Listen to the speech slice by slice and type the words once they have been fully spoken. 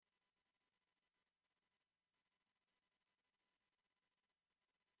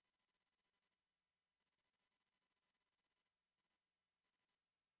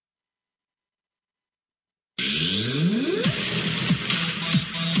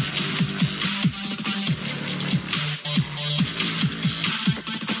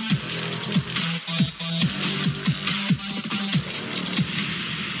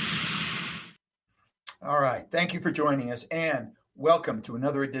Thank you for joining us, and welcome to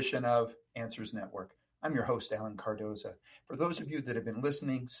another edition of Answers Network. I'm your host, Alan Cardoza. For those of you that have been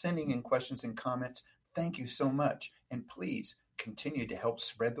listening, sending in questions and comments, thank you so much. And please continue to help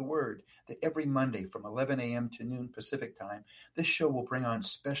spread the word that every Monday from 11 a.m. to noon Pacific time, this show will bring on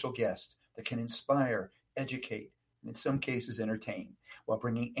special guests that can inspire, educate, and in some cases entertain, while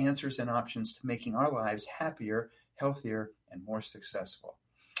bringing answers and options to making our lives happier, healthier, and more successful.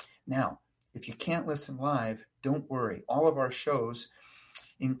 Now, if you can't listen live, don't worry. All of our shows,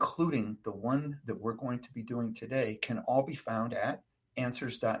 including the one that we're going to be doing today, can all be found at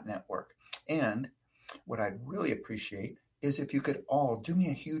answers.network. And what I'd really appreciate is if you could all do me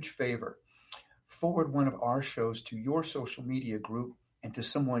a huge favor. Forward one of our shows to your social media group and to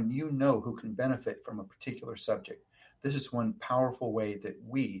someone you know who can benefit from a particular subject. This is one powerful way that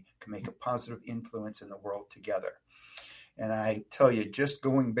we can make a positive influence in the world together. And I tell you, just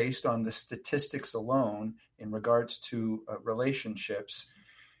going based on the statistics alone in regards to relationships,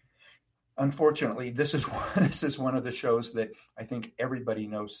 unfortunately, this is one of the shows that I think everybody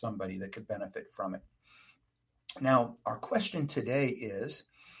knows somebody that could benefit from it. Now, our question today is,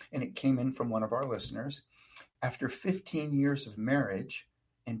 and it came in from one of our listeners, after 15 years of marriage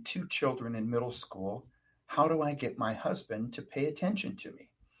and 2 children in middle school, how do I get my husband to pay attention to me?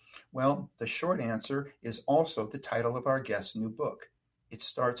 Well, the short answer is also the title of our guest's new book. It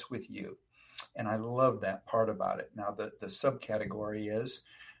starts with you. And I love that part about it. Now, the subcategory is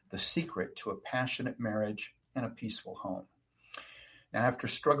The Secret to a Passionate Marriage and a Peaceful Home. Now, after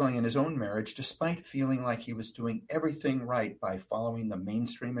struggling in his own marriage, despite feeling like he was doing everything right by following the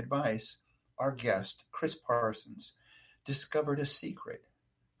mainstream advice, our guest, Chris Parsons, discovered a secret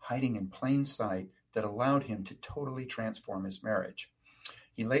hiding in plain sight that allowed him to totally transform his marriage.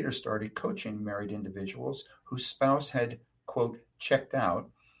 He later started coaching married individuals whose spouse had, quote, checked out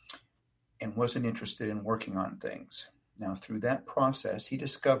and wasn't interested in working on things. Now, through that process, he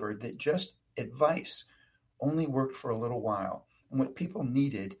discovered that just advice only worked for a little while. And what people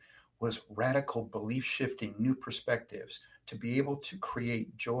needed was radical belief-shifting new perspectives to be able to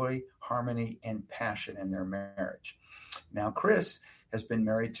create joy, harmony, and passion in their marriage. Now, Chris has been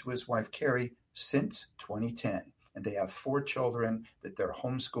married to his wife, Carrie, since 2010. And they have 4 children that they're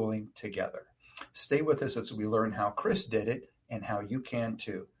homeschooling together. Stay with us as we learn how Chris did it and how you can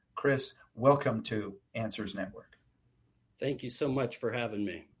too. Chris, welcome to Answers Network. Thank you so much for having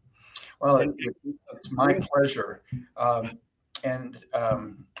me. Well, it's my pleasure. I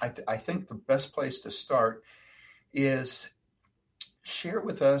think the best place to start is share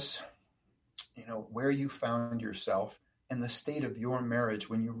with us, where you found yourself and the state of your marriage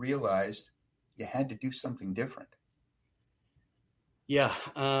when you realized you had to do something different. Yeah,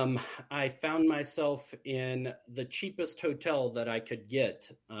 I found myself in the cheapest hotel that I could get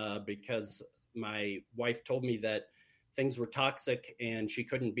because my wife told me that things were toxic and she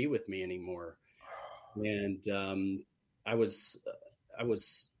couldn't be with me anymore. And I was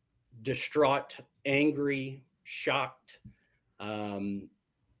distraught, angry, shocked, and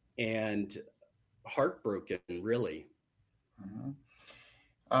heartbroken, really.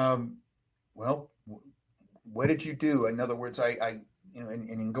 Mm-hmm. Well, what did you do? In other words,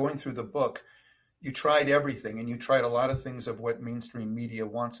 in going through the book, you tried everything and you tried a lot of things of what mainstream media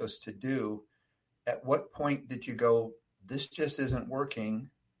wants us to do. At what point did you go, this just isn't working.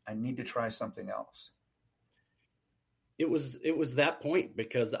 I need to try something else? It was that point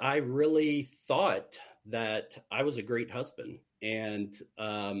because I really thought that I was a great husband and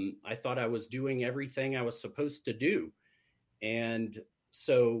I thought I was doing everything I was supposed to do. And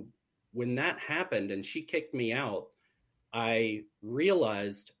so when that happened and she kicked me out, I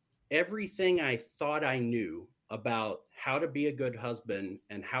realized everything I thought I knew about how to be a good husband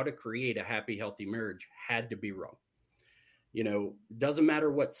and how to create a happy, healthy marriage had to be wrong. Doesn't matter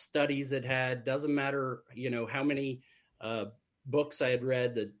what studies it had, doesn't matter, how many books I had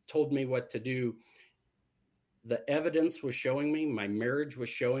read that told me what to do. The evidence was showing me, my marriage was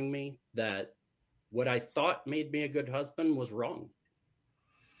showing me that what I thought made me a good husband was wrong.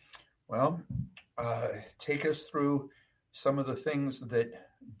 Well, take us through some of the things that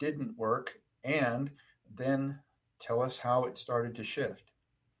didn't work and then tell us how it started to shift.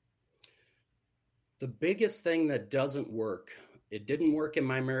 The biggest thing that doesn't work, it didn't work in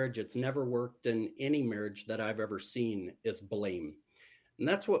my marriage, it's never worked in any marriage that I've ever seen, is blame. And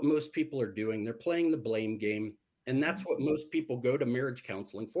that's what most people are doing. They're playing the blame game. And that's what most people go to marriage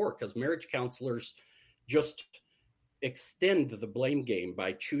counseling for, because marriage counselors just extend the blame game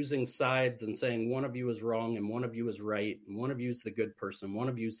by choosing sides and saying one of you is wrong and one of you is right, and one of you is the good person, one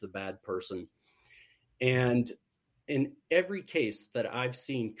of you is the bad person. And in every case that I've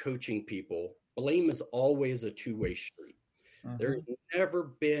seen coaching people, blame is always a two-way street. There's Mm-hmm.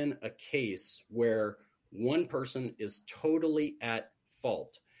 never been a case where one person is totally at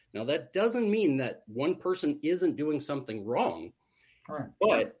fault. Now, that doesn't mean that one person isn't doing something wrong, All right.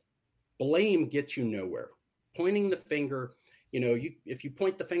 but blame gets you nowhere. Pointing the finger, if you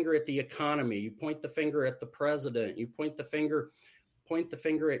point the finger at the economy, you point the finger at the president, you point the finger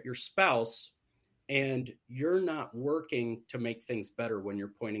at your spouse, and you're not working to make things better when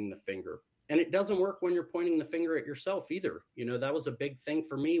you're pointing the finger. And it doesn't work when you're pointing the finger at yourself either. That was a big thing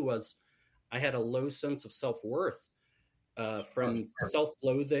for me. Was I had a low sense of self-worth from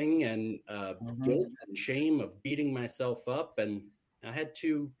self-loathing and guilt and shame of beating myself up, and I had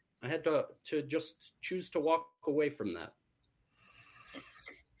to just choose to walk away from that.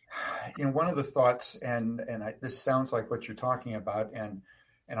 One of the thoughts, and this sounds like what you're talking about, and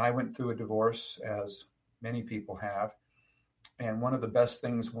I went through a divorce, as many people have. And one of the best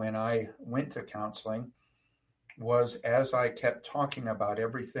things when I went to counseling was, as I kept talking about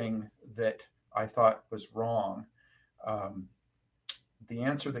everything that I thought was wrong, the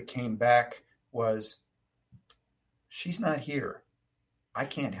answer that came back was, she's not here. I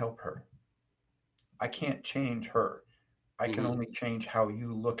can't help her. I can't change her. I can only change how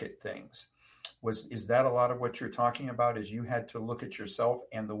you look at things. Is that a lot of what you're talking about, is you had to look at yourself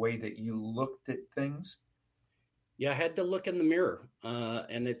and the way that you looked at things? Yeah, I had to look in the mirror.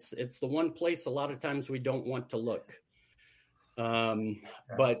 And it's the one place a lot of times we don't want to look.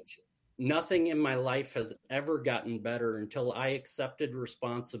 But nothing in my life has ever gotten better until I accepted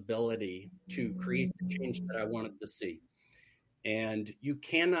responsibility to create the change that I wanted to see. And you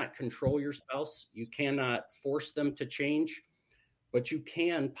cannot control your spouse. You cannot force them to change, but you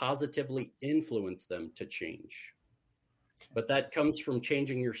can positively influence them to change. But that comes from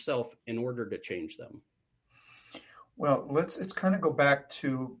changing yourself in order to change them. Well, let's kind of go back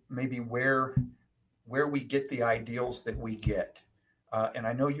to maybe where we get the ideals that we get. And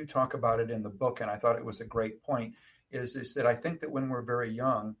I know you talk about it in the book, and I thought it was a great point, is that I think that when we're very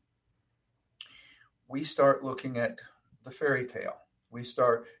young, we start looking at the fairy tale. We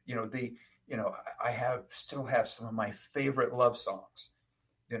start, I still have some of my favorite love songs,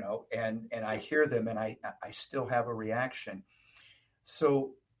 and I hear them and I still have a reaction.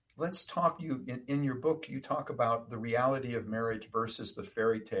 So let's talk, in your book, you talk about the reality of marriage versus the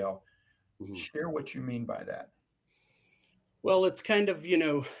fairy tale. Mm-hmm. Share what you mean by that. Well, it's kind of,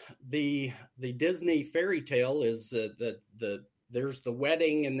 the Disney fairy tale is there's the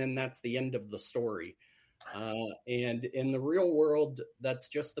wedding and then that's the end of the story. And in the real world, that's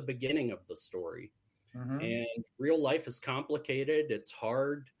just the beginning of the story. Mm-hmm. And real life is complicated. It's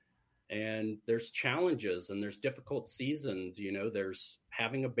hard. And there's challenges and there's difficult seasons. There's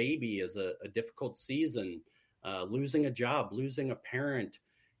having a baby is a difficult season, losing a job, losing a parent,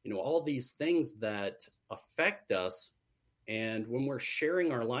 all these things that affect us. And when we're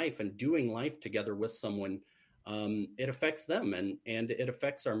sharing our life and doing life together with someone, it affects them and it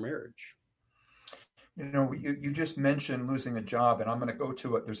affects our marriage. You just mentioned losing a job, and I'm going to go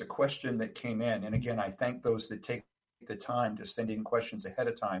to it. There's a question that came in. And again, I thank those that take the time to send in questions ahead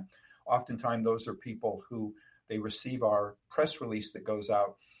of time. Oftentimes, those are people who they receive our press release that goes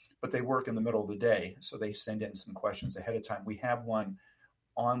out, but they work in the middle of the day. So they send in some questions ahead of time. We have one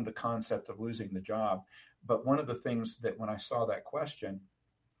on the concept of losing the job. But one of the things that when I saw that question,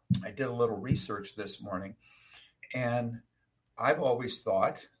 I did a little research this morning, and I've always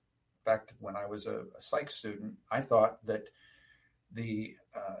thought, in fact, when I was a psych student, I thought that the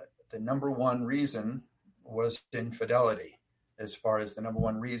number one reason was infidelity, as far as the number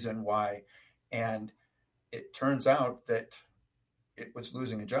one reason why. And it turns out that it was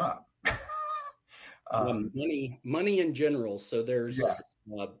losing a job. Money in general. So there's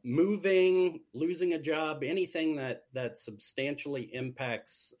moving, losing a job, anything that substantially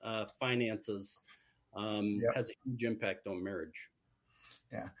impacts finances has a huge impact on marriage.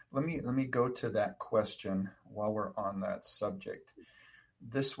 Yeah. Let me go to that question while we're on that subject.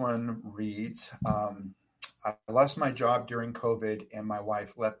 This one reads, I lost my job during COVID and my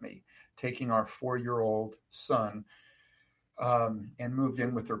wife left me, taking our 4-year-old son and moved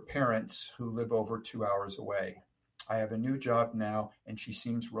in with her parents who live over 2 hours away. I have a new job now and she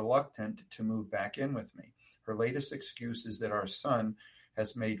seems reluctant to move back in with me. Her latest excuse is that our son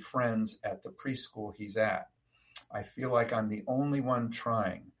has made friends at the preschool he's at. I feel like I'm the only one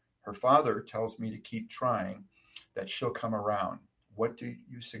trying. Her father tells me to keep trying, that she'll come around. What do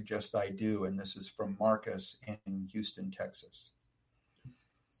you suggest I do? And this is from Marcus in Houston, Texas.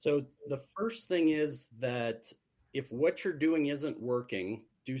 So the first thing is that if what you're doing isn't working,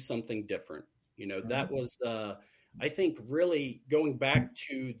 do something different. That was I think really going back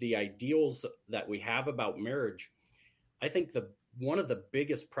to the ideals that we have about marriage, I think one of the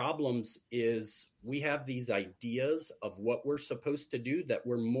biggest problems is we have these ideas of what we're supposed to do that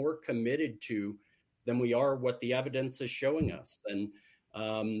we're more committed to than we are what the evidence is showing us. And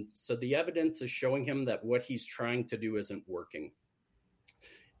so the evidence is showing him that what he's trying to do isn't working.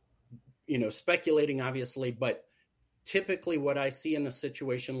 Speculating, obviously, but typically what I see in a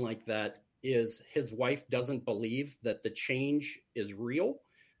situation like that is his wife doesn't believe that the change is real,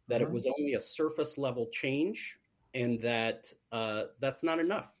 that it was only a surface level change, and that that's not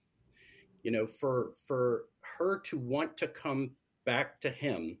enough. For her to want to come back to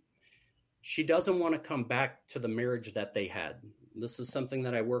him, she doesn't want to come back to the marriage that they had. This is something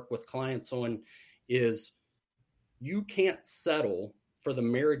that I work with clients on, is you can't settle for the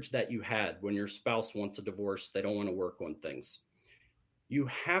marriage that you had when your spouse wants a divorce. They don't want to work on things. You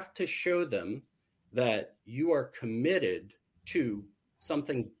have to show them that you are committed to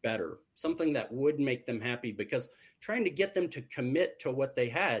something better, something that would make them happy, because trying to get them to commit to what they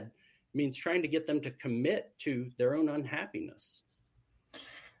had means trying to get them to commit to their own unhappiness.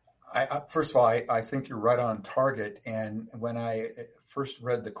 First of all, I think you're right on target. And when I first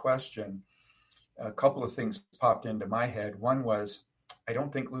read the question, a couple of things popped into my head. One was, I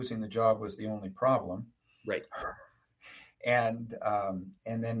don't think losing the job was the only problem. Right. And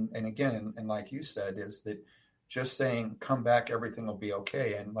again, like you said, is that just saying, come back, everything will be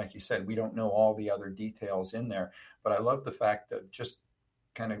okay. And like you said, we don't know all the other details in there, but I love the fact that just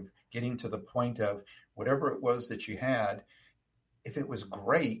kind of getting to the point of whatever it was that you had, if it was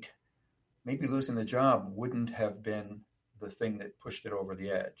great, maybe losing the job wouldn't have been the thing that pushed it over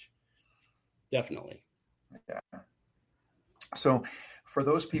the edge. Definitely. Yeah. So for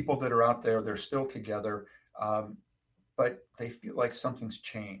those people that are out there, they're still together, but they feel like something's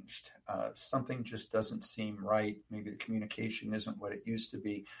changed. Something just doesn't seem right. Maybe the communication isn't what it used to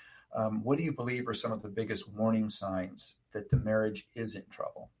be. What do you believe are some of the biggest warning signs that the marriage is in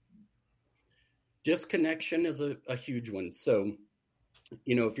trouble? Disconnection is a huge one. So,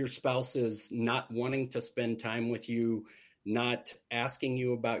 if your spouse is not wanting to spend time with you, not asking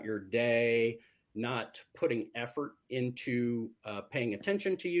you about your day, not putting effort into paying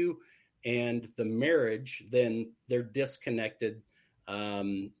attention to you and the marriage, then they're disconnected.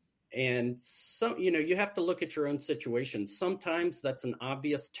 And so, you have to look at your own situation. Sometimes that's an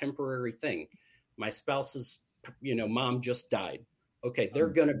obvious temporary thing. My spouse's, mom just died. Okay, they're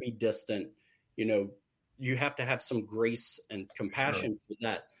going to be distant. You have to have some grace and compassion for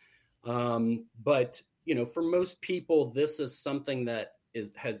that. But for most people, this is something that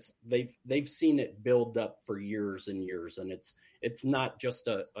they've seen it build up for years and years, and it's not just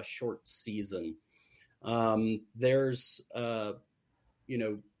a short season. There's I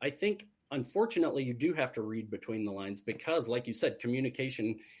think unfortunately you do have to read between the lines, because like you said,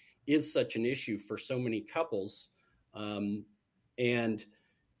 communication is such an issue for so many couples. Some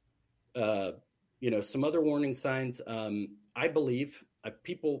other warning signs, I believe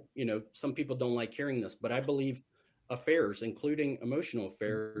some people don't like hearing this, but I believe affairs, including emotional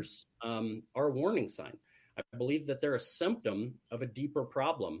affairs, are a warning sign. I believe that they're a symptom of a deeper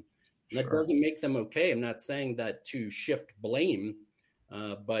problem. That doesn't make them okay. I'm not saying that to shift blame,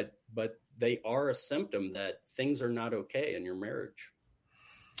 but they are a symptom that things are not okay in your marriage.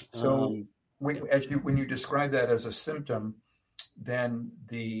 So when you describe that as a symptom, then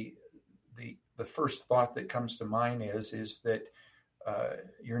the first thought that comes to mind is that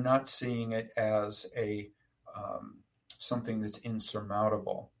you're not seeing it as a something that's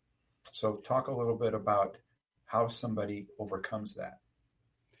insurmountable. So talk a little bit about how somebody overcomes that.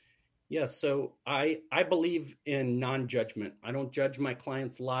 Yeah, so I believe in non-judgment. I don't judge my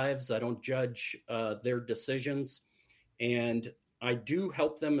clients' lives. I don't judge their decisions. And I do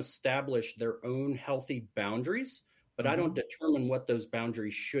help them establish their own healthy boundaries, but I don't determine what those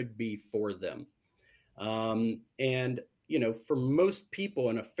boundaries should be for them. For most people,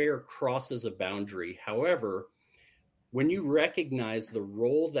 an affair crosses a boundary. However, when you recognize the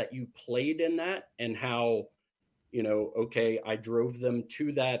role that you played in that and how, I drove them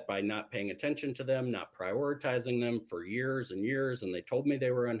to that by not paying attention to them, not prioritizing them for years and years, and they told me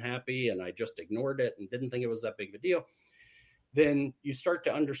they were unhappy and I just ignored it and didn't think it was that big of a deal, then you start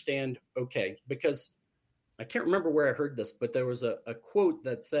to understand, because I can't remember where I heard this, but there was a quote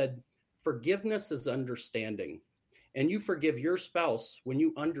that said, forgiveness is understanding. And you forgive your spouse when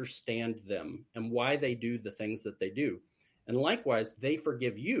you understand them and why they do the things that they do. And likewise, they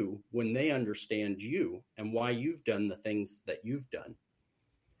forgive you when they understand you and why you've done the things that you've done.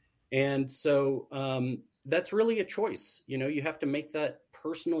 And so that's really a choice. You have to make that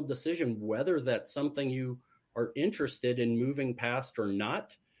personal decision, whether that's something you are interested in moving past or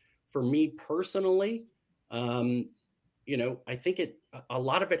not. For me personally, I think a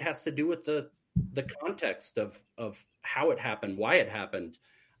lot of it has to do with the context of how it happened, why it happened.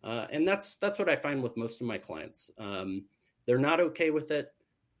 And that's what I find with most of my clients. They're not okay with it,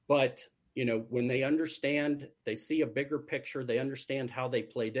 but when they understand, they see a bigger picture, they understand how they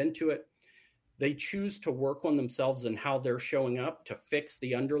played into it, they choose to work on themselves and how they're showing up to fix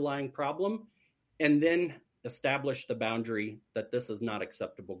the underlying problem, and then establish the boundary that this is not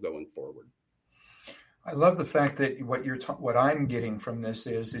acceptable going forward. I love the fact that what I'm getting from this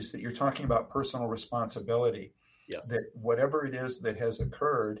is that you're talking about personal responsibility. Yes. That whatever it is that has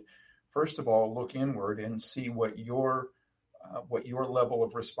occurred, first of all, look inward and see what your level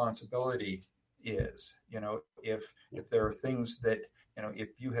of responsibility is. If there are things that,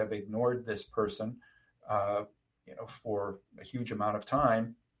 if you have ignored this person, for a huge amount of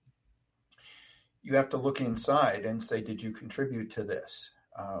time, you have to look inside and say, did you contribute to this?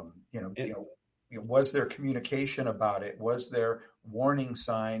 Was there communication about it? Was there warning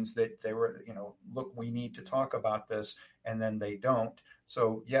signs that they were, look, we need to talk about this, and then they don't?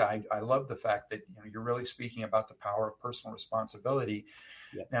 So, yeah, I love the fact that, you're really speaking about the power of personal responsibility.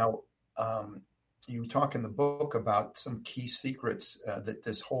 Yeah. Now, you talk in the book about some key secrets that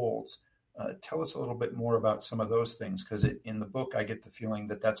this holds. Tell us a little bit more about some of those things, because in the book, I get the feeling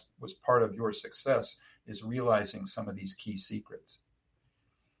that was part of your success, is realizing some of these key secrets.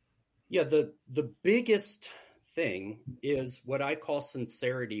 Yeah, the biggest thing is what I call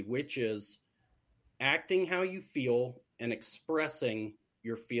sincerity, which is acting how you feel and expressing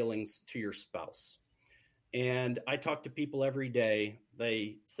your feelings to your spouse. And I talk to people every day.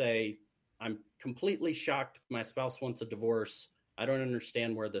 They say, I'm completely shocked. My spouse wants a divorce. I don't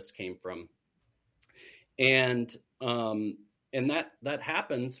understand where this came from. And that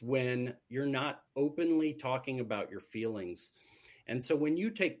happens when you're not openly talking about your feelings. And so when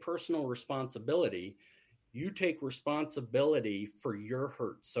you take personal responsibility, you take responsibility for your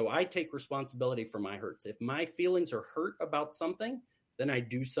hurts. So I take responsibility for my hurts. If my feelings are hurt about something, then I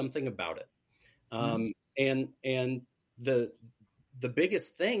do something about it. And the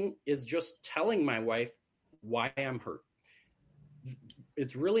biggest thing is just telling my wife why I'm hurt.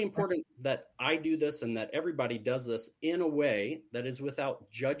 It's really important that I do this and that everybody does this in a way that is without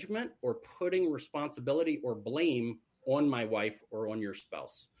judgment or putting responsibility or blame on my wife or on your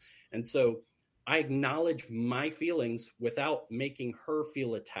spouse. And so I acknowledge my feelings without making her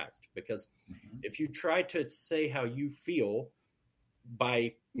feel attacked, because if you try to say how you feel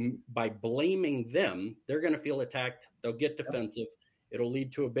by blaming them, they're going to feel attacked. They'll get defensive. It'll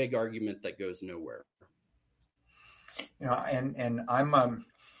lead to a big argument that goes nowhere. And I'm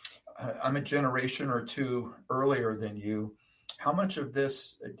a generation or two earlier than you. How much of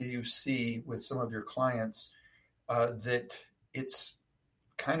this do you see with some of your clients that it's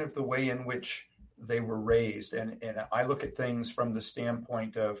kind of the way in which they were raised? And I look at things from the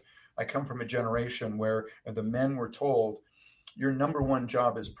standpoint of, I come from a generation where the men were told, your number one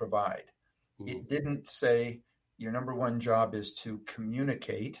job is provide. It didn't say your number one job is to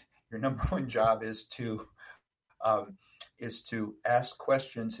communicate. Your number one job is to ask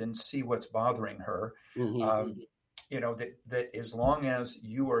questions and see what's bothering her. That as long as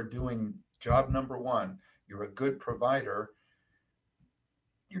you are doing job number one, you're a good provider,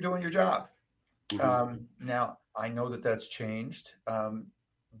 you're doing your job. Now, I know that that's changed,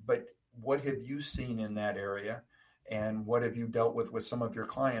 but what have you seen in that area, and what have you dealt with some of your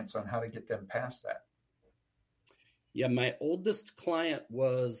clients on how to get them past that? Yeah, my oldest client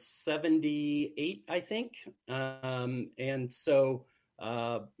was 78, I think. And so,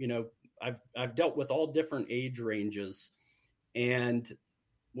 I've dealt with all different age ranges. And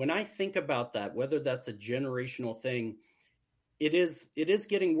when I think about that, whether that's a generational thing, it is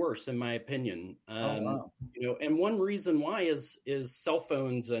getting worse, in my opinion. Wow. And one reason why is cell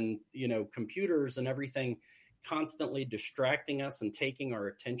phones and, computers and everything constantly distracting us and taking our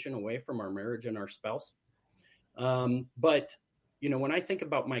attention away from our marriage and our spouse. But when I think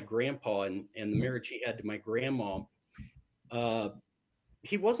about my grandpa and the marriage he had to my grandma,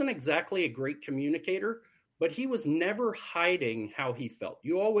 he wasn't exactly a great communicator, but he was never hiding how he felt.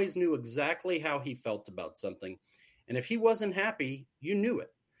 You always knew exactly how he felt about something. And if he wasn't happy, you knew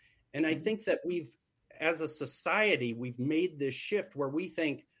it. And I think that as a society, we've made this shift where we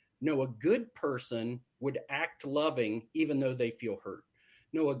think, no, a good person would act loving even though they feel hurt.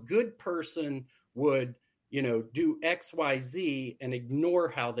 No, a good person would do X, Y, Z and ignore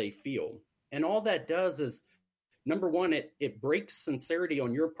how they feel. And all that does is, number one, it breaks sincerity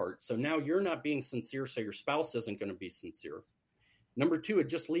on your part. So now you're not being sincere, so your spouse isn't going to be sincere. Number two, it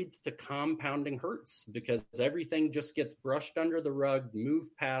just leads to compounding hurts because everything just gets brushed under the rug,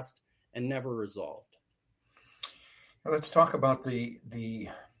 moved past, and never resolved. Now let's talk about the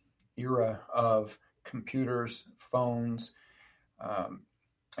era of computers, phones,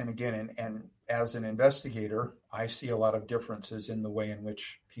 and again, and as an investigator, I see a lot of differences in the way in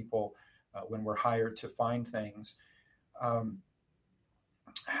which people, when we're hired to find things,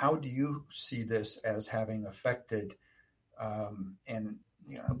 how do you see this as having affected? And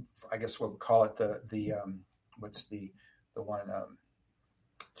I guess we'll call it the what's the one?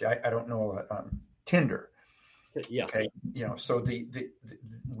 I don't know. Tinder. Yeah. Okay. So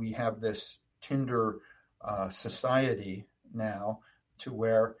we have this Tinder society now, to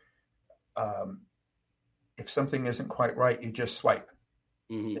where if something isn't quite right, you just swipe.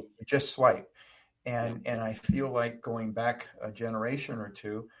 Mm-hmm. You just swipe. And I feel like going back a generation or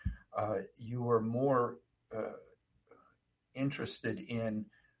two, you were more interested in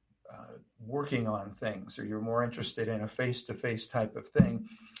working on things, or you're more interested in a face-to-face type of thing.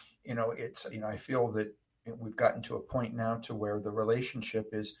 I feel that we've gotten to a point now to where the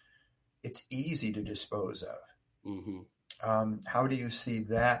relationship it's easy to dispose of. Mm-hmm. How do you see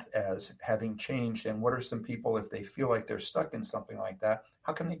that as having changed? And what are some people, if they feel like they're stuck in something like that,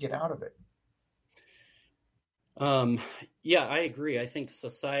 how can they get out of it? Yeah, I agree. I think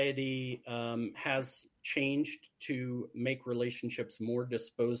society has changed to make relationships more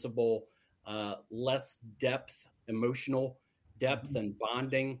disposable, less depth, emotional depth and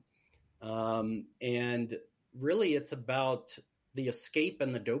bonding. And really, it's about the escape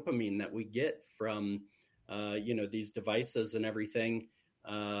and the dopamine that we get from these devices and everything.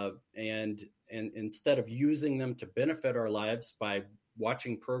 And instead of using them to benefit our lives by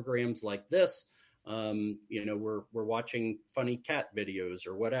watching programs like this, we're watching funny cat videos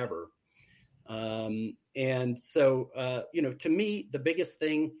or whatever. And so, to me, the biggest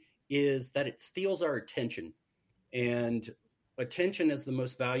thing is that it steals our attention, and attention is the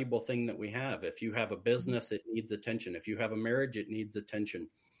most valuable thing that we have. If you have a business, it needs attention. If you have a marriage, it needs attention.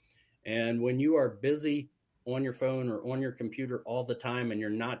 And when you are busy on your phone or on your computer all the time, and you're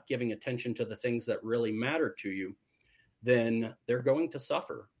not giving attention to the things that really matter to you, then they're going to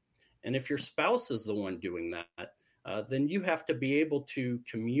suffer. And if your spouse is the one doing that, then you have to be able to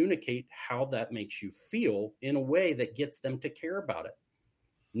communicate how that makes you feel in a way that gets them to care about it,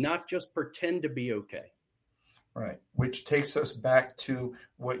 not just pretend to be okay. Right. Which takes us back to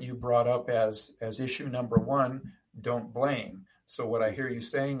what you brought up as issue number one, don't blame. So what I hear you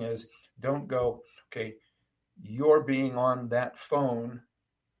saying is, don't go, okay, your being on that phone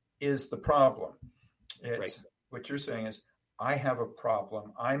is the problem. Right. What you're saying is, I have a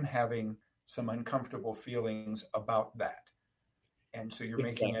problem. I'm having some uncomfortable feelings about that. And so you're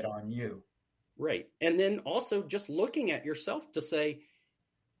making it on you. Right. And then also just looking at yourself to say,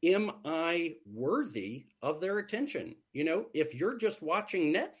 am I worthy of their attention? If you're just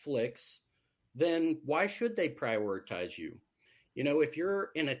watching Netflix, then why should they prioritize you? If you're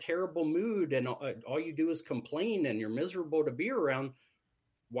in a terrible mood and all you do is complain and you're miserable to be around,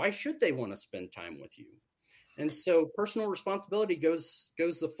 why should they want to spend time with you? And so personal responsibility goes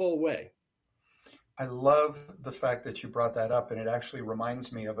the full way. I love the fact that you brought that up, and it actually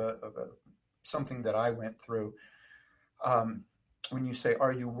reminds me of something that I went through. When you say,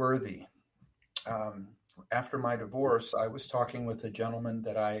 "Are you worthy?" After my divorce, I was talking with a gentleman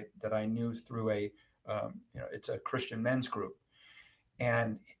that I knew through it's a Christian men's group,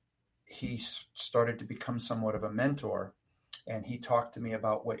 and he started to become somewhat of a mentor. And he talked to me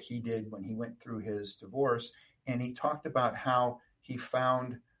about what he did when he went through his divorce. And he talked about how he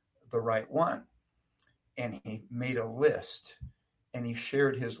found the right one. And he made a list. And he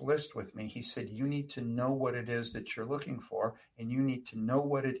shared his list with me. He said, you need to know what it is that you're looking for. And you need to know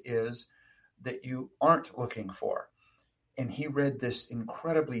what it is that you aren't looking for. And he read this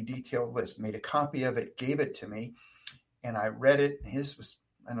incredibly detailed list, made a copy of it, gave it to me. And I read it. His was,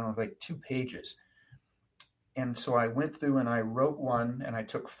 like 2 pages. And so I went through and I wrote one, and I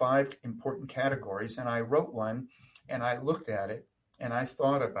took 5 important categories, and I wrote one, and I looked at it, and I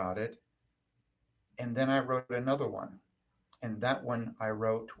thought about it, and then I wrote another one. And that one I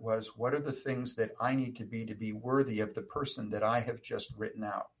wrote was, what are the things that I need to be worthy of the person that I have just written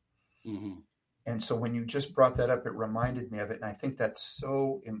out? Mm-hmm. And so when you just brought that up, it reminded me of it. And I think that's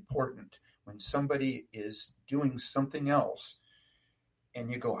so important when somebody is doing something else. And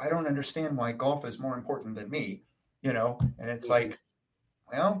you go, I don't understand why golf is more important than me, and it's like,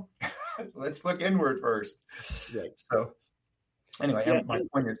 well, let's look inward first. Right. So anyway, my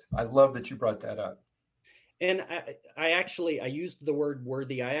point is, I love that you brought that up. And I used the word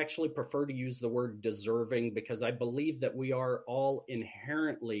worthy. I actually prefer to use the word deserving, because I believe that we are all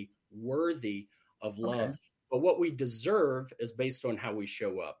inherently worthy of love. Okay. But what we deserve is based on how we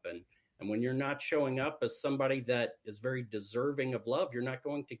show up. And when you're not showing up as somebody that is very deserving of love, you're not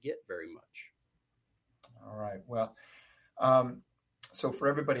going to get very much. All right. Well, so for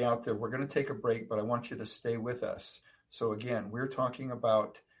everybody out there, we're going to take a break, but I want you to stay with us. So again, we're talking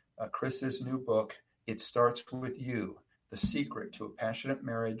about Chris's new book, It Starts With You, The Secret to a Passionate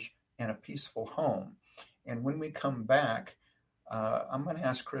Marriage and a Peaceful Home. And when we come back, I'm going to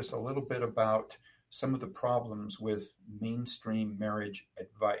ask Chris a little bit about some of the problems with mainstream marriage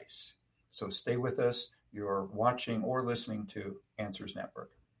advice. So stay with us. You're watching or listening to Answers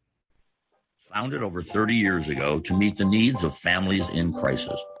Network. Founded over 30 years ago to meet the needs of families in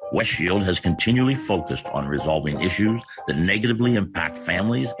crisis, West Shield has continually focused on resolving issues that negatively impact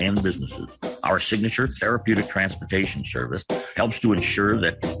families and businesses. Our signature therapeutic transportation service helps to ensure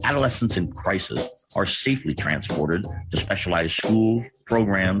that adolescents in crisis are safely transported to specialized schools,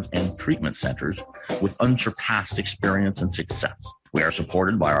 programs, and treatment centers with unsurpassed experience and success. We are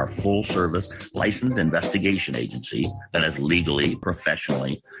supported by our full-service licensed investigation agency that has legally,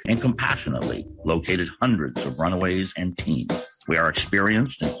 professionally, and compassionately located hundreds of runaways and teens. We are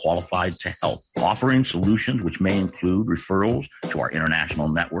experienced and qualified to help, offering solutions which may include referrals to our international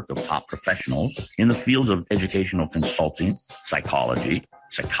network of top professionals in the fields of educational consulting, psychology,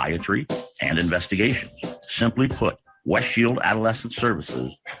 psychiatry, and investigations. Simply put, West Shield Adolescent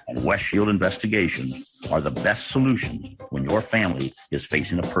Services and West Shield Investigations are the best solutions when your family is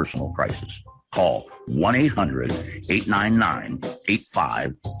facing a personal crisis. Call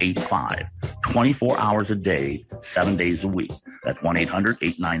 1-800-899-8585, 24 hours a day, 7 days a week. That's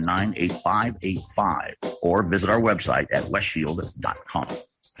 1-800-899-8585, or visit our website at westshield.com.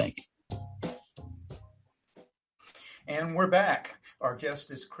 Thank you. And we're back. Our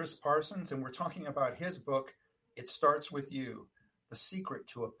guest is Chris Parsons, and we're talking about his book, It Starts With You, The Secret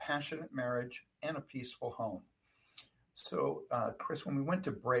to a Passionate Marriage and a Peaceful Home. So, Chris, when we went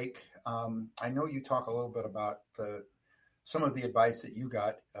to break, I know you talk a little bit about some of the advice that you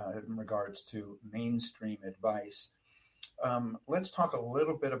got in regards to mainstream advice. Let's talk a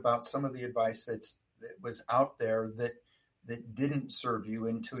little bit about some of the advice that was out there that didn't serve you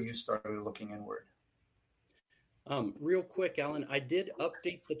until you started looking inward. Real quick, Alan, I did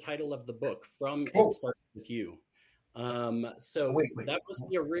update the title of the book from It Starts With You. Wait. That was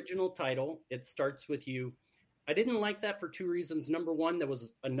the original title, It Starts With You. I didn't like that for two reasons. Number one, there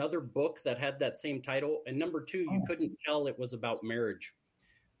was another book that had that same title. And number two, you couldn't tell it was about marriage.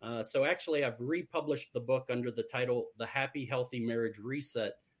 So actually, I've republished the book under the title, The Happy, Healthy Marriage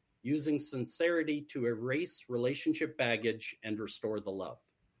Reset, Using Sincerity to Erase Relationship Baggage and Restore the Love.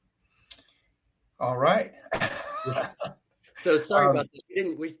 All right. So sorry about that.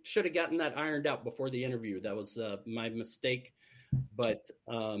 We should have gotten that ironed out before the interview. That was my mistake. But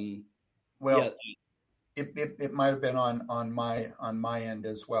it might have been on my end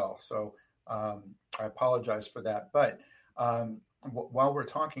as well. So I apologize for that. But while we're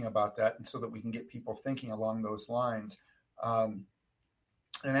talking about that, and so that we can get people thinking along those lines, and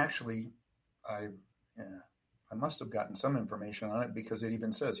actually, I must have gotten some information on it, because it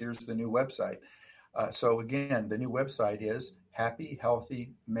even says here's the new website. So again, the new website is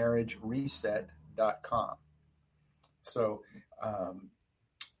happyhealthymarriagereset.com. So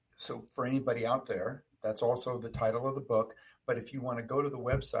for anybody out there, that's also the title of the book. But if you want to go to the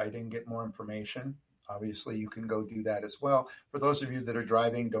website and get more information, obviously you can go do that as well. For those of you that are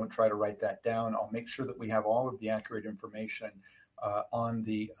driving, don't try to write that down. I'll make sure that we have all of the accurate information on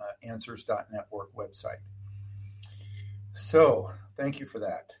the Answers.network website. So thank you for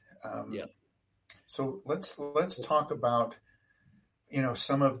that. Yes. So let's talk about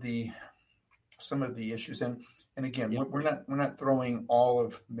some of the issues, and again, we're not throwing all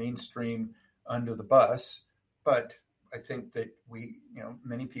of mainstream under the bus, but I think that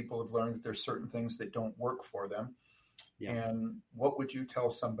many people have learned that there's certain things that don't work for them. Yeah. And what would you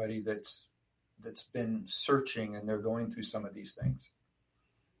tell somebody that's been searching and they're going through some of these things?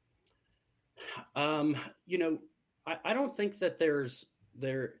 I don't think that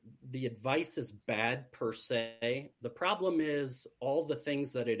the advice is bad per se. The problem is all the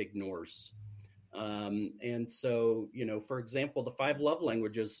things that it ignores. And so, for example, the 5 love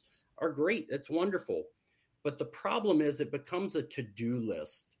languages are great. It's wonderful. But the problem is it becomes a to-do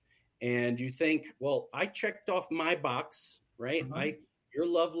list. And you think, well, I checked off my box, right? Mm-hmm. Your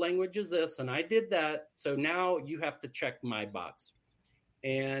love language is this, and I did that. So now you have to check my box.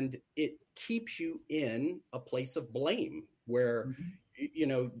 And it keeps you in a place of blame where,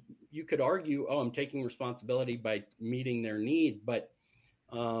 you could argue, oh, I'm taking responsibility by meeting their need, but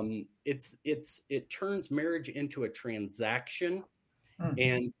it turns marriage into a transaction,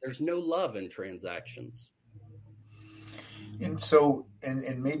 and there's no love in transactions. And so,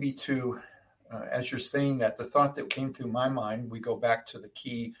 and maybe to, as you're saying that, the thought that came through my mind, we go back to the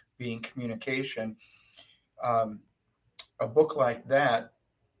key being communication. A book like that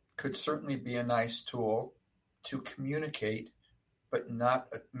could certainly be a nice tool to communicate, but not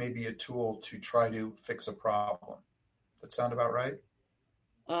maybe a tool to try to fix a problem. That sound about right?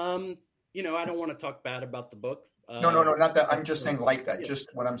 I don't want to talk bad about the book. No, not that. I'm just saying like that. Yeah.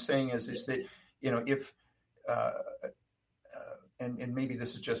 Just what I'm saying is that, if, and maybe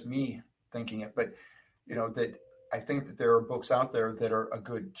this is just me thinking it, but, that I think that there are books out there that are a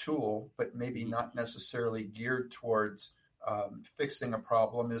good tool, but maybe not necessarily geared towards fixing a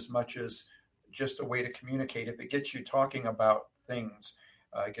problem as much as just a way to communicate. If it gets you talking about things,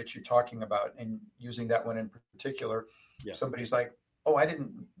 gets you talking about, and using that one in particular, somebody's like, oh, I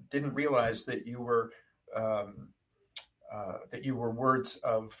didn't realize that you were words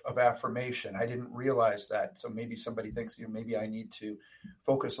of affirmation. I didn't realize that. So maybe somebody thinks, maybe I need to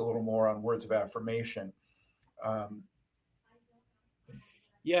focus a little more on words of affirmation.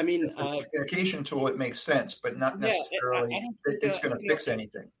 Communication tool, it makes sense, but not necessarily it's going to fix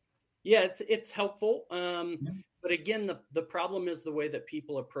anything. Yeah, it's helpful. But again, the problem is the way that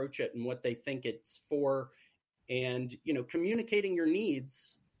people approach it and what they think it's for. And, communicating your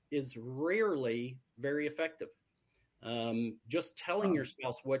needs is rarely very effective. Just telling your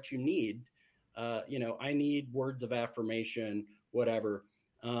spouse what you need, I need words of affirmation, whatever,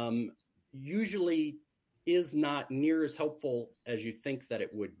 usually is not near as helpful as you think that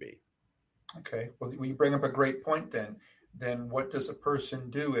it would be. Okay. Well, you bring up a great point then what does a person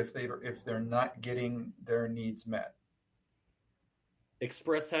do if they're not getting their needs met?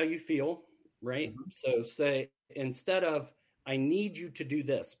 Express how you feel, right? Mm-hmm. So say, instead of, I need you to do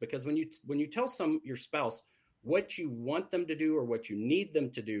this, because when you tell your spouse what you want them to do or what you need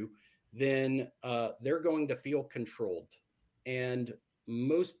them to do, then they're going to feel controlled. And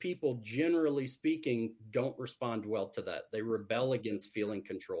most people, generally speaking, don't respond well to that. They rebel against feeling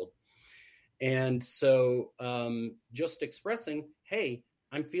controlled. And so just expressing, hey,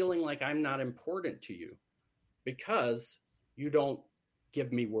 I'm feeling like I'm not important to you because you don't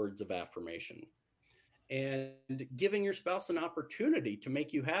give me words of affirmation. And giving your spouse an opportunity to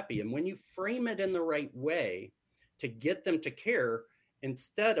make you happy. And when you frame it in the right way to get them to care,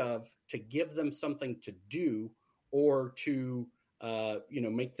 instead of to give them something to do or to,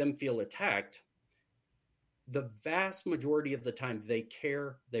 make them feel attacked, the vast majority of the time they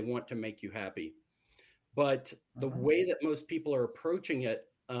care, they want to make you happy. But the way that most people are approaching it,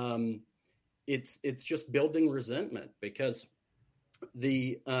 it's just building resentment, because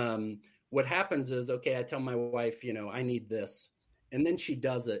what happens is, okay, I tell my wife, I need this, and then she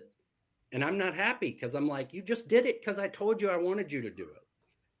does it, and I'm not happy because I'm like, you just did it because I told you I wanted you to do it,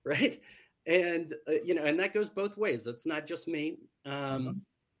 right? And and that goes both ways. That's not just me.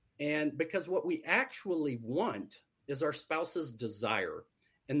 And because what we actually want is our spouse's desire,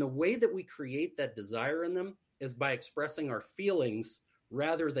 and the way that we create that desire in them is by expressing our feelings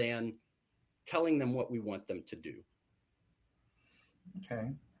rather than telling them what we want them to do. Okay.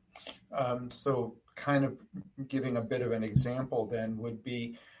 So kind of giving a bit of an example then would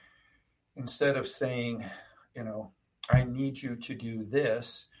be, instead of saying, I need you to do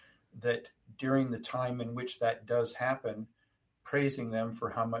this, that during the time in which that does happen, praising them for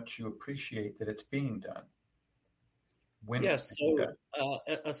how much you appreciate that it's being done. Yes. So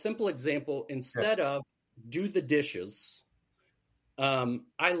a simple example, instead of do the dishes,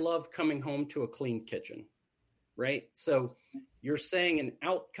 I love coming home to a clean kitchen, right? So you're saying an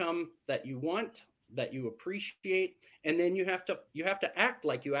outcome that you want, that you appreciate, and then you have to act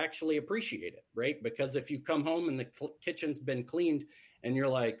like you actually appreciate it, right? Because if you come home and the kitchen's been cleaned and you're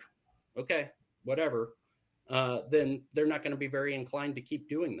like, okay, whatever, then they're not going to be very inclined to keep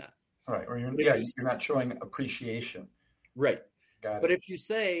doing that. All right. Or you're not showing appreciation. Right. Got it. But if you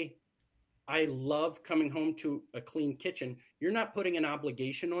say, I love coming home to a clean kitchen, you're not putting an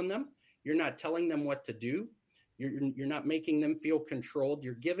obligation on them. You're not telling them what to do. You're not making them feel controlled.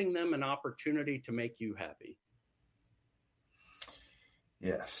 You're giving them an opportunity to make you happy.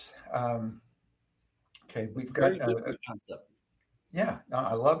 Yes. Okay. We've got a concept. Yeah, no,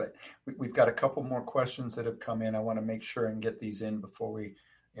 I love it. We've got a couple more questions that have come in. I want to make sure and get these in before we,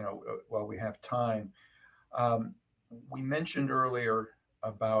 while we have time. We mentioned earlier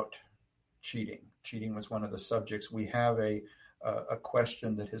about cheating. Cheating was one of the subjects. We have a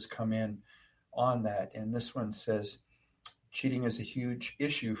question that has come in on that. And this one says, Cheating is a huge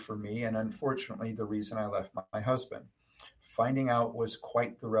issue for me, and unfortunately, the reason I left my husband. Finding out was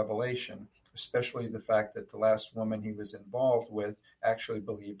quite the revelation, especially the fact that the last woman he was involved with actually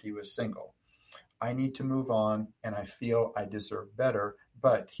believed he was single. I need to move on, and I feel I deserve better,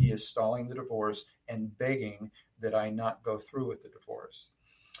 but he is stalling the divorce and begging that I not go through with the divorce.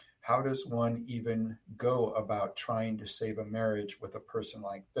 How does one even go about trying to save a marriage with a person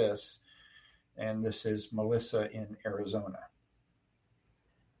like this? And this is Melissa in Arizona.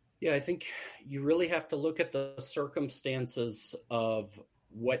 Yeah, I think you really have to look at the circumstances of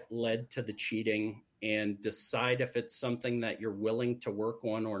what led to the cheating and decide if it's something that you're willing to work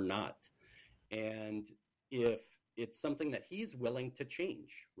on or not. And if it's something that he's willing to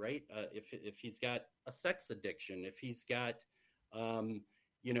change, right? If he's got a sex addiction, if he's got,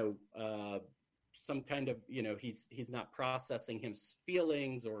 some kind of, he's not processing his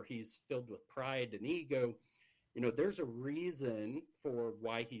feelings, or he's filled with pride and ego, there's a reason for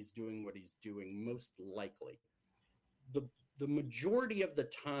why he's doing what he's doing, most likely. The majority of the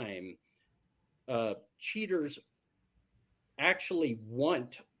time, cheaters actually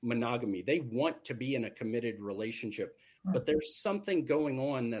want monogamy. They want to be in a committed relationship, but there's something going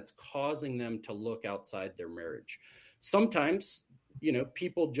on that's causing them to look outside their marriage. Sometimes,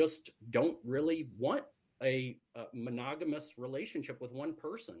 people just don't really want a monogamous relationship with one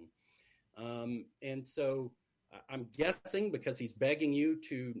person. And so I'm guessing, because he's begging you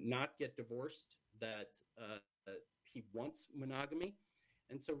to not get divorced, that he wants monogamy.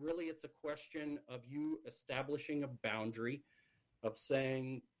 And so really it's a question of you establishing a boundary, of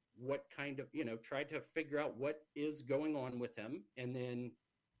saying what kind of, try to figure out what is going on with him, and then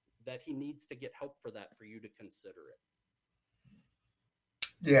that he needs to get help for that, for you to consider it.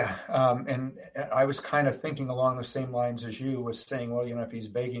 Yeah. And I was kind of thinking along the same lines as you, was saying, well, if he's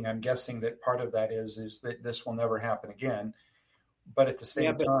begging, I'm guessing that part of that is that this will never happen again. But at the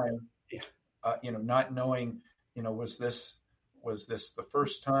same time, not knowing, was this the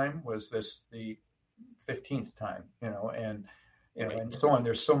first time? Was this the 15th time? And so on.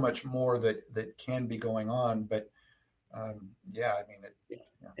 There's so much more that can be going on. But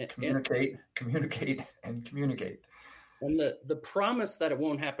communicate. And the promise that it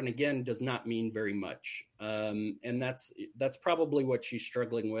won't happen again does not mean very much. And that's probably what she's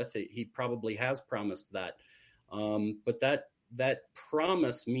struggling with. He probably has promised that. But that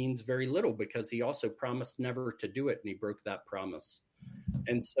promise means very little, because he also promised never to do it, and he broke that promise.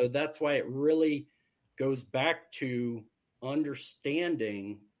 And so that's why it really goes back to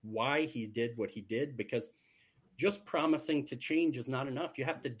understanding why he did what he did, because just promising to change is not enough. You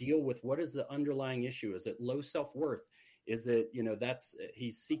have to deal with what is the underlying issue. Is it low self-worth? Is it,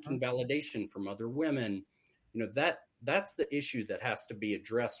 he's seeking validation from other women? That's the issue that has to be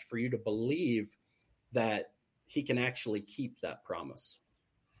addressed for you to believe that he can actually keep that promise.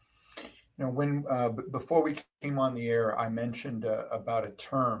 When before we came on the air, I mentioned about a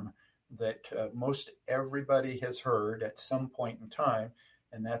term that most everybody has heard at some point in time,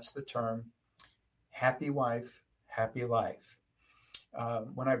 and that's the term happy wife, happy life.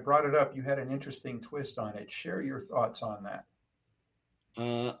 When I brought it up, you had an interesting twist on it. Share your thoughts on that.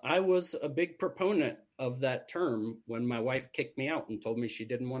 I was a big proponent of that term when my wife kicked me out and told me she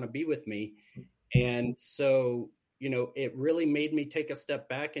didn't want to be with me. And so, it really made me take a step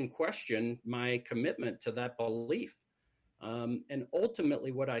back and question my commitment to that belief. And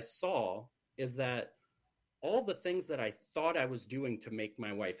ultimately what I saw is that all the things that I thought I was doing to make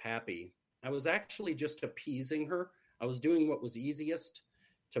my wife happy, I was actually just appeasing her. I was doing what was easiest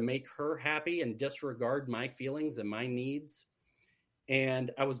to make her happy and disregard my feelings and my needs.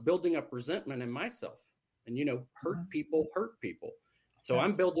 And I was building up resentment in myself. And, hurt people hurt people. So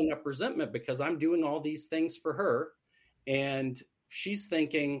I'm building up resentment because I'm doing all these things for her. And she's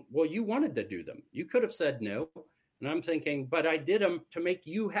thinking, well, you wanted to do them. You could have said no. And I'm thinking, but I did them to make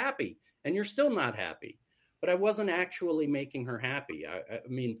you happy, and you're still not happy. But I wasn't actually making her happy. I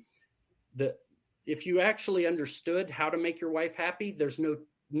mean, if you actually understood how to make your wife happy, there's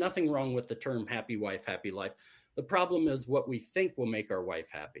nothing wrong with the term happy wife, happy life. The problem is what we think will make our wife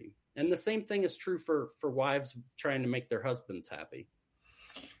happy. And the same thing is true for wives trying to make their husbands happy.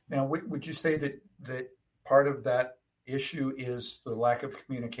 Now, would you say that part of that issue is the lack of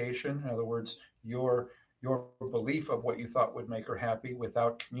communication? In other words, your belief of what you thought would make her happy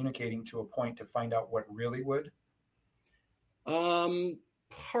without communicating to a point to find out what really would?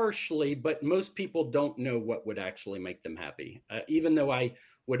 Partially, but most people don't know what would actually make them happy. Even though I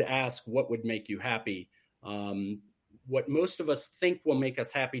would ask what would make you happy, what most of us think will make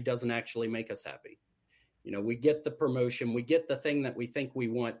us happy doesn't actually make us happy. We get the promotion, we get the thing that we think we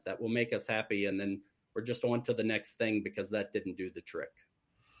want that will make us happy, and then or just on to the next thing because that didn't do the trick.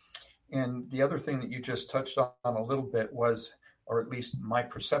 And the other thing that you just touched on a little bit was, or at least my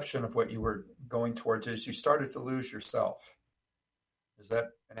perception of what you were going towards, is you started to lose yourself. Is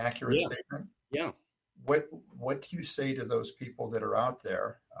that an accurate statement? Yeah. What do you say to those people that are out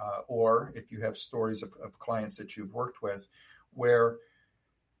there, or if you have stories of clients that you've worked with, where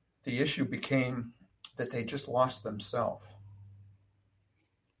the issue became that they just lost themselves?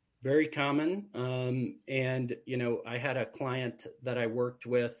 Very common. And, I had a client that I worked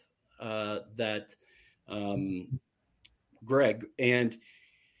with Greg, and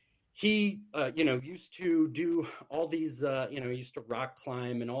he, used to do all these, he used to rock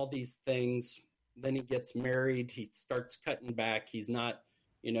climb and all these things. Then he gets married. He starts cutting back. He's not,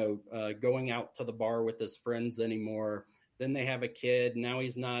 going out to the bar with his friends anymore. Then they have a kid. Now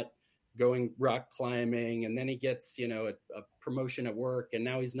he's not going rock climbing. And then he gets, a promotion at work. And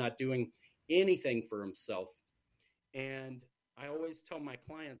now he's not doing anything for himself. And I always tell my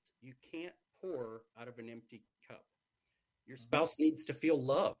clients, you can't pour out of an empty cup. Your spouse needs to feel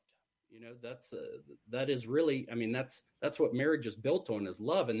loved. That is really, that's what marriage is built on, is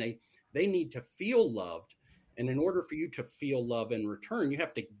love. And they need to feel loved. And in order for you to feel love in return, you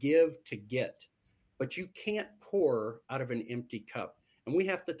have to give to get. But you can't pour out of an empty cup. And we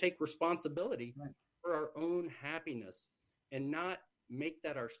have to take responsibility for our own happiness and not make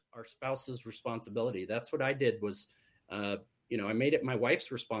that our spouse's responsibility. That's what I did was, I made it my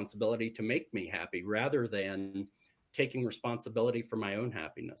wife's responsibility to make me happy rather than taking responsibility for my own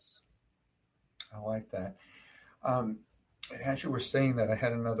happiness. I like that. As you were saying that, I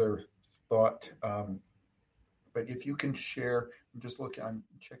had another thought. But if you can share, I'm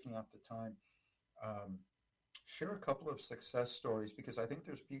checking out the time. Share a couple of success stories, because I think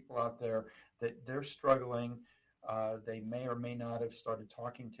there's people out there that they're struggling. They may or may not have started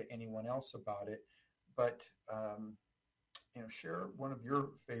talking to anyone else about it, but share one of your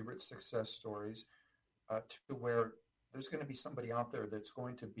favorite success stories to where there's going to be somebody out there that's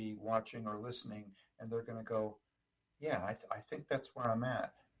going to be watching or listening, and they're going to go, yeah, I think that's where I'm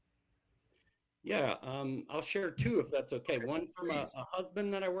at. Yeah, I'll share two if that's okay. One from a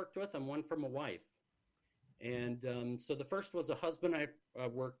husband that I worked with and one from a wife. And so the first was a husband I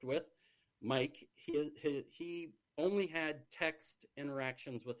worked with, Mike. He only had text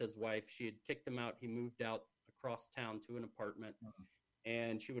interactions with his wife. She had kicked him out. He moved out across town to an apartment,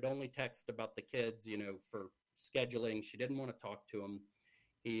 and she would only text about the kids, for scheduling. She didn't want to talk to him.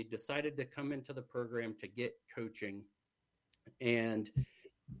 He decided to come into the program to get coaching, and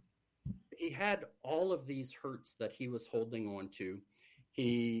he had all of these hurts that he was holding on to.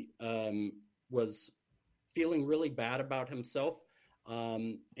 He was feeling really bad about himself,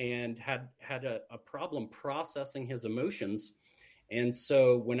 and had a problem processing his emotions. And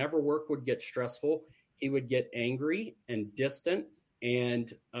so whenever work would get stressful, he would get angry and distant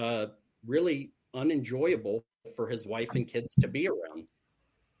and really unenjoyable for his wife and kids to be around.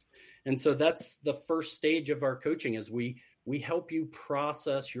 And so that's the first stage of our coaching, is we help you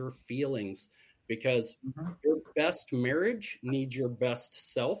process your feelings, because your best marriage needs your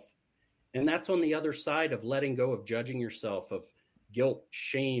best self. And that's on the other side of letting go of judging yourself, of guilt,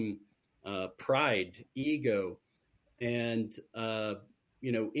 shame, pride, ego, and,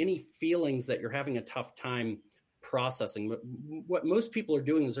 any feelings that you're having a tough time processing. But what most people are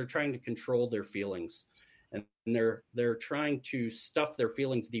doing is they're trying to control their feelings, and they're trying to stuff their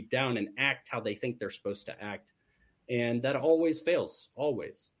feelings deep down and act how they think they're supposed to act. And that always fails,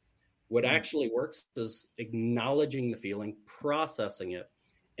 always. What actually works is acknowledging the feeling, processing it,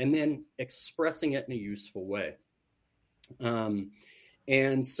 and then expressing it in a useful way.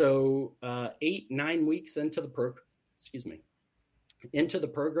 And so 8-9 weeks into the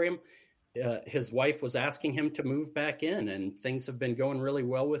program, his wife was asking him to move back in, and things have been going really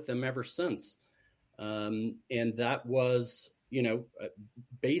well with them ever since. And that was,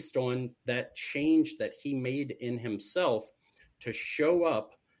 based on that change that he made in himself to show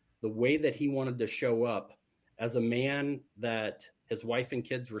up the way that he wanted to show up as a man that his wife and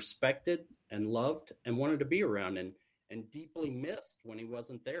kids respected and loved and wanted to be around, and deeply missed when he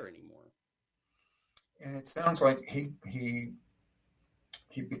wasn't there anymore. And it sounds like he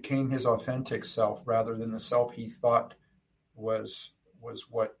became his authentic self rather than the self he thought was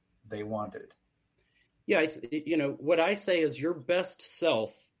what they wanted. Yeah, what I say is your best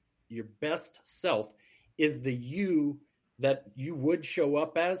self is the you that you would show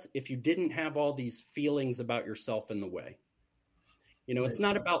up as if you didn't have all these feelings about yourself in the way. It's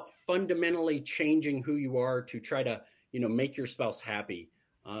not about fundamentally changing who you are to try to, make your spouse happy.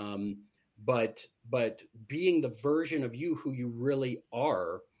 But being the version of you who you really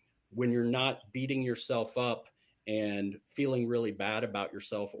are when you're not beating yourself up and feeling really bad about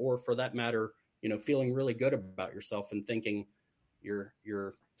yourself, or for that matter, feeling really good about yourself and thinking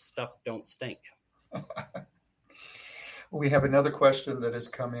your stuff don't stink. We have another question that has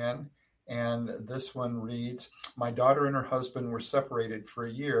come in, and this one reads, my daughter and her husband were separated for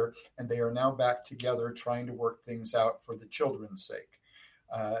a year, and they are now back together trying to work things out for the children's sake.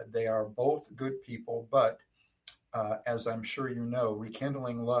 They are both good people, but as I'm sure you know,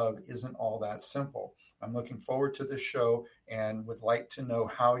 rekindling love isn't all that simple. I'm looking forward to this show and would like to know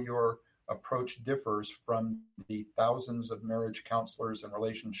how your approach differs from the thousands of marriage counselors and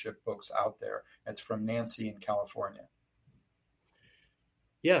relationship books out there. That's from Nancy in California.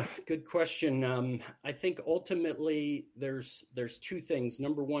 Yeah, good question. I think ultimately there's two things.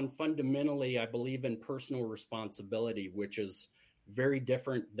 Number one, fundamentally, I believe in personal responsibility, which is very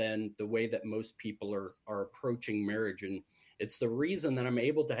different than the way that most people are approaching marriage. And it's the reason that I'm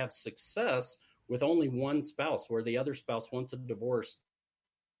able to have success with only one spouse, where the other spouse wants a divorce,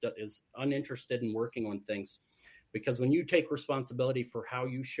 that is uninterested in working on things. Because when you take responsibility for how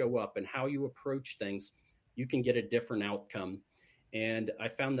you show up and how you approach things, you can get a different outcome. And I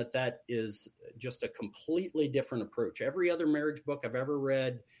found that is just a completely different approach. Every other marriage book I've ever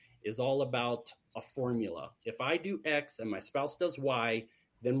read is all about a formula. If I do X and my spouse does Y,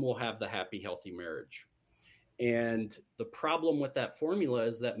 then we'll have the happy, healthy marriage. And the problem with that formula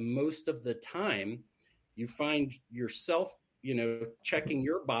is that most of the time you find yourself, checking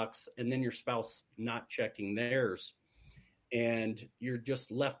your box and then your spouse not checking theirs. And you're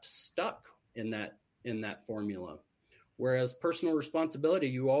just left stuck in that formula. Whereas personal responsibility,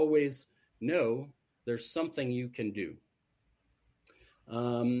 you always know there's something you can do.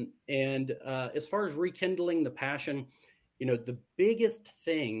 And as far as rekindling the passion, the biggest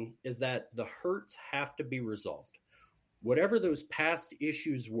thing is that the hurts have to be resolved. Whatever those past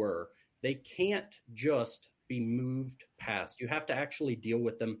issues were, they can't just be moved past. You have to actually deal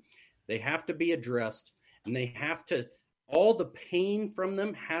with them. They have to be addressed, and all the pain from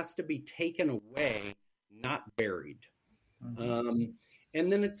them has to be taken away, not buried. Mm-hmm.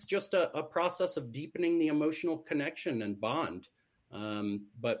 And then it's just a process of deepening the emotional connection and bond.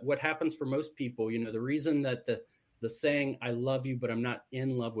 But what happens for most people, the reason that the saying, I love you, but I'm not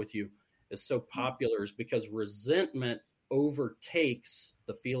in love with you, is so popular is because resentment overtakes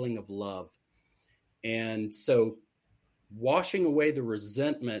the feeling of love. And so washing away the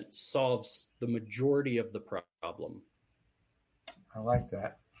resentment solves the majority of the problem. I like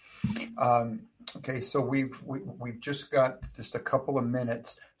that. Okay, so we've just got just a couple of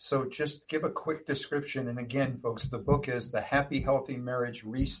minutes. So just give a quick description. And again, folks, the book is The Happy Healthy Marriage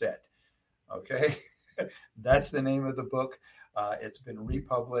Reset. Okay, that's the name of the book. It's been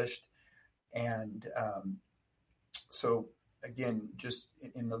republished. And so again, just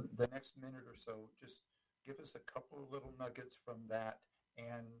in the next minute or so, just give us a couple of little nuggets from that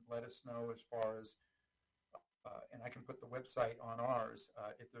and let us know as far as and I can put the website on ours.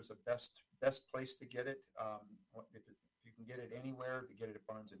 If there's a best place to get it, if you can get it anywhere, to get it at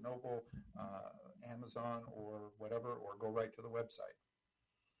Barnes & Noble, Amazon, or whatever, or go right to the website.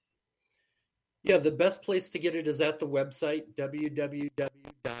 Yeah, the best place to get it is at the website,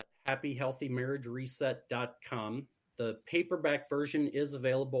 www.happyhealthymarriagereset.com. The paperback version is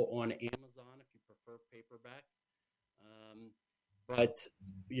available on Amazon if you prefer paperback. But,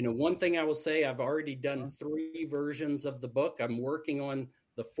 one thing I will say, I've already done 3 versions of the book. I'm working on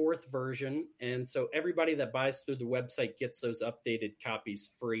the 4th version. And so everybody that buys through the website gets those updated copies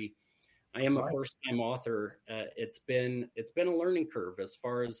free. I am a first-time author. It's been a learning curve as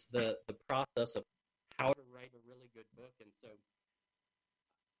far as the process of how to write a really good book. And so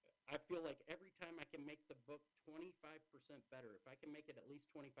I feel like every time I can make the book 25% better, if I can make it at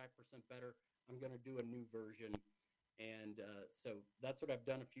least 25% better, I'm going to do a new version. And so that's what I've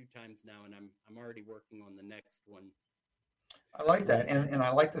done a few times now, and I'm already working on the next one. I like that, and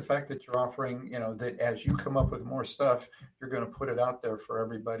I like the fact that you're offering, that as you come up with more stuff, you're going to put it out there for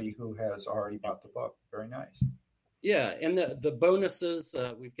everybody who has already bought the book. Very nice. Yeah, and the bonuses,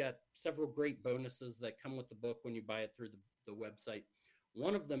 we've got several great bonuses that come with the book when you buy it through the website.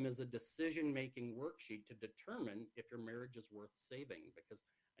 One of them is a decision-making worksheet to determine if your marriage is worth saving, because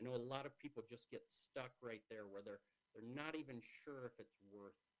I know a lot of people just get stuck right there where they're not even sure if it's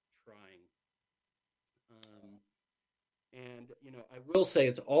worth trying. And, I will say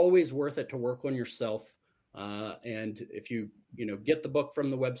it's always worth it to work on yourself. And if you get the book from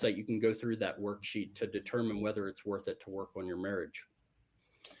the website, you can go through that worksheet to determine whether it's worth it to work on your marriage.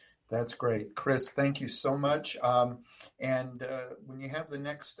 That's great. Chris, thank you so much. And when you have the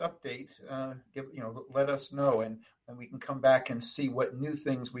next update, let us know, and we can come back and see what new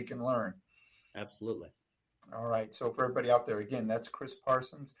things we can learn. Absolutely. All right. So for everybody out there, again, that's Chris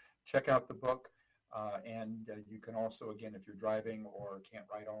Parsons. Check out the book. And you can also, again, if you're driving or can't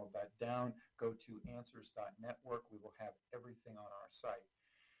write all of that down, go to answers.network. We will have everything on our site.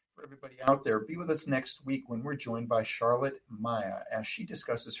 For everybody out there, be with us next week when we're joined by Charlotte Maya as she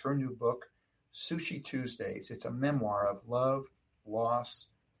discusses her new book, Sushi Tuesdays. It's a memoir of love, loss,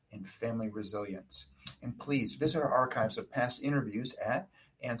 and family resilience. And please visit our archives of past interviews at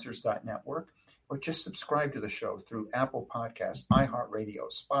answers.network, or just subscribe to the show through Apple Podcasts,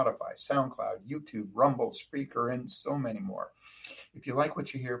 iHeartRadio, Spotify, SoundCloud, YouTube, Rumble, Spreaker, and so many more. If you like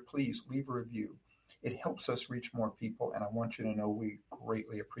what you hear, please leave a review. It helps us reach more people, and I want you to know we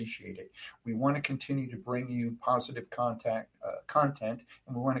greatly appreciate it. We want to continue to bring you positive content,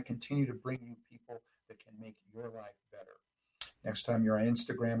 and we want to continue to bring you people that can make your life better. Next time you're on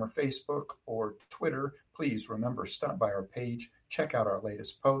Instagram or Facebook or Twitter, please remember, stop by our page, check out our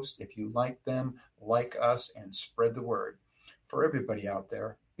latest posts. If you like them, like us, and spread the word. For everybody out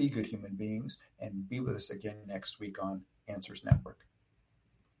there, be good human beings, and be with us again next week on Answers Network.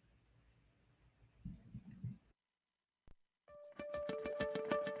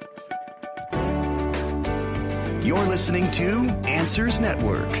 You're listening to Answers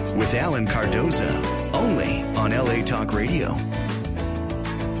Network with Alan Cardoza, only on LA Talk Radio.